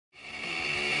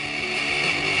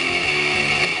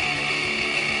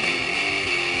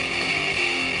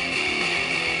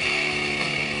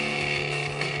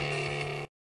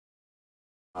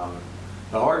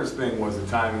thing was the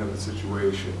timing of the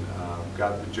situation.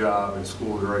 Got the job and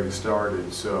school had already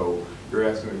started, so you're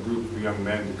asking a group of young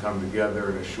men to come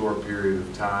together in a short period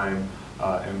of time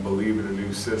and believe in a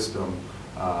new system.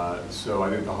 So I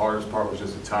think the hardest part was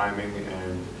just the timing,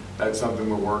 and that's something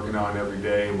we're working on every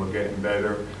day, and we're getting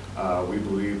better. We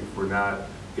believe if we're not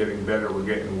getting better, we're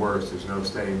getting worse. There's no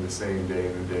staying the same day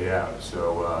in and day out.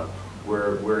 So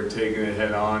we're taking it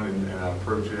head on and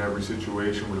approaching every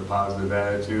situation with a positive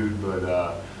attitude,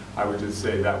 but I would just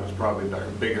say that was probably the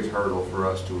biggest hurdle for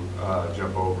us to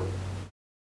jump over.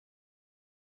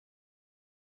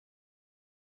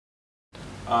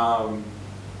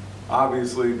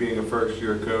 Obviously, being a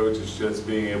first-year coach is just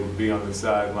being able to be on the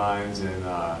sidelines and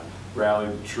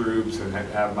rally the troops and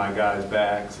have my guys'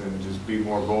 backs and just be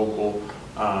more vocal.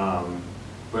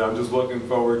 But I'm just looking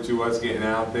forward to us getting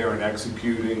out there and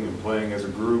executing and playing as a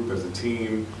group, as a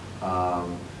team,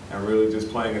 and really just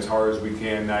playing as hard as we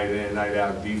can night in, night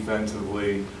out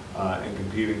defensively, and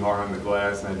competing hard on the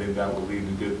glass, and I think that will lead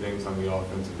to good things on the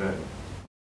offensive end.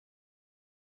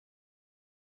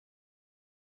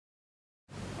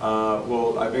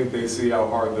 Well, I think they see how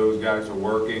hard those guys are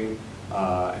working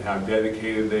and how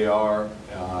dedicated they are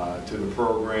to the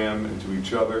program and to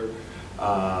each other.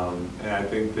 And I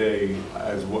think they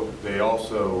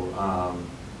also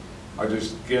are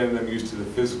just getting them used to the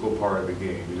physical part of the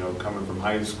game. You know, coming from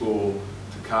high school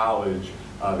to college,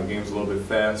 the game's a little bit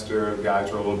faster,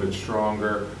 guys are a little bit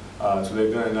stronger. So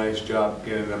they've done a nice job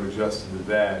getting them adjusted to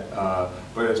that.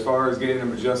 But as far as getting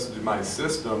them adjusted to my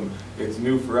system, it's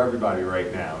new for everybody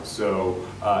right now. So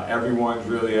everyone's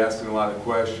really asking a lot of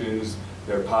questions.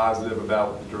 They're positive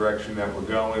about the direction that we're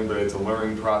going, but it's a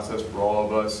learning process for all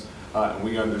of us. And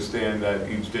we understand that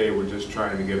each day we're just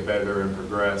trying to get better and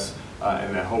progress,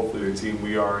 and that hopefully the team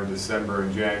we are in December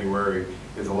and January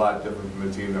is a lot different from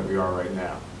the team that we are right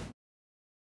now.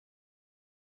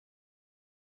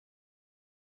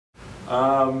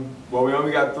 Well, we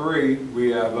only got 3.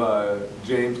 We have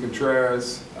James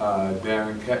Contreras,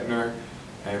 Darren Kettner,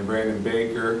 and Brandon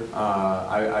Baker.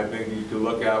 I think you could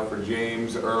look out for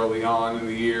James early on in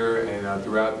the year and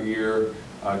throughout the year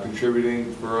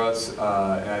contributing for us.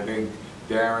 And I think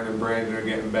Darren and Brandon are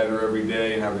getting better every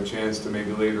day and have a chance to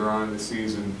maybe later on in the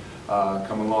season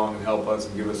come along and help us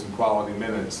and give us some quality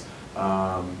minutes.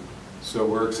 So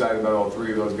we're excited about all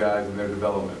 3 of those guys and their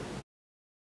development.